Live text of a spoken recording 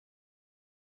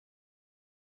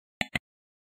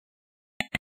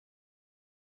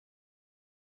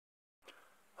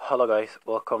Hello guys,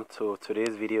 welcome to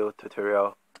today's video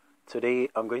tutorial. Today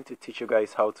I'm going to teach you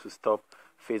guys how to stop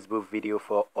Facebook video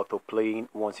for autoplaying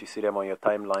once you see them on your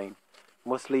timeline.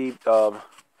 Mostly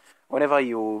whenever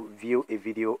you view a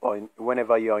video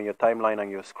whenever you're on your timeline and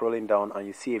you're scrolling down and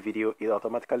you see a video, it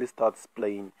automatically starts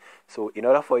playing. So in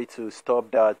order for you to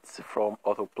stop that from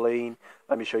autoplaying,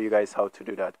 let me show you guys how to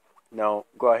do that. Now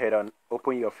go ahead and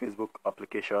open your Facebook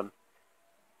application.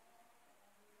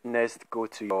 Next, go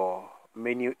to your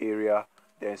menu area,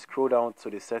 then scroll down to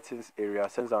the settings area,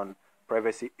 settings and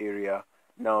privacy area.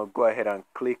 Now go ahead and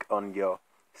click on your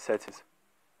settings.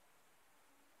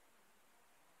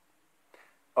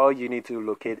 All you need to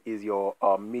locate is your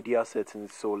media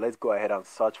settings. So let's go ahead and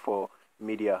search for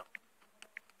media.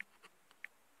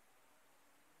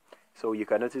 So you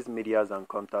can notice medias and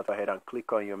contact. Go ahead and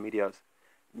click on your medias.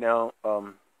 Now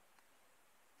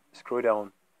scroll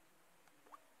down.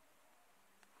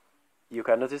 You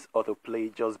can notice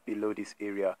autoplay just below this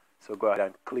area, so go ahead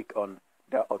and click on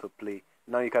that autoplay.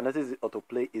 Now you can notice the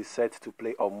autoplay is set to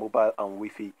play on mobile and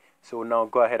Wi-Fi. So now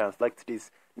go ahead and select this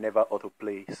never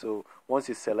autoplay. So once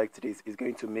you select this, it's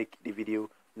going to make the video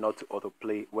not to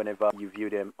autoplay whenever you view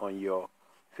them on your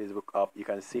Facebook app. You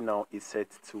can see now it's set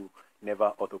to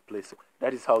never autoplay. So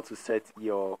that is how to set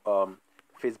your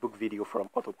Facebook video from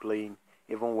autoplaying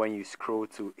even when you scroll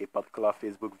to a particular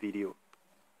Facebook video.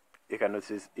 You can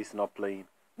notice it's not playing.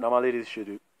 Normally this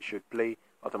should play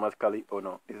automatically. Oh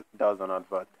no, that's an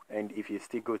advert. And if you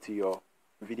still go to your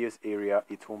videos area,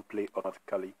 it won't play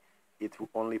automatically. It will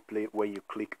only play when you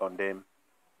click on them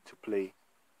to play.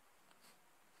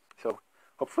 So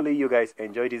hopefully you guys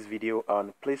enjoyed this video,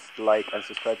 and please like and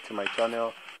subscribe to my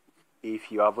channel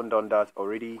if you haven't done that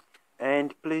already.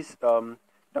 And please don't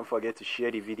forget to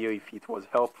share the video if it was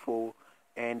helpful,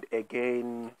 and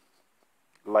again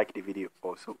like the video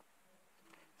also.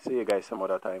 See you guys some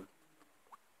other time.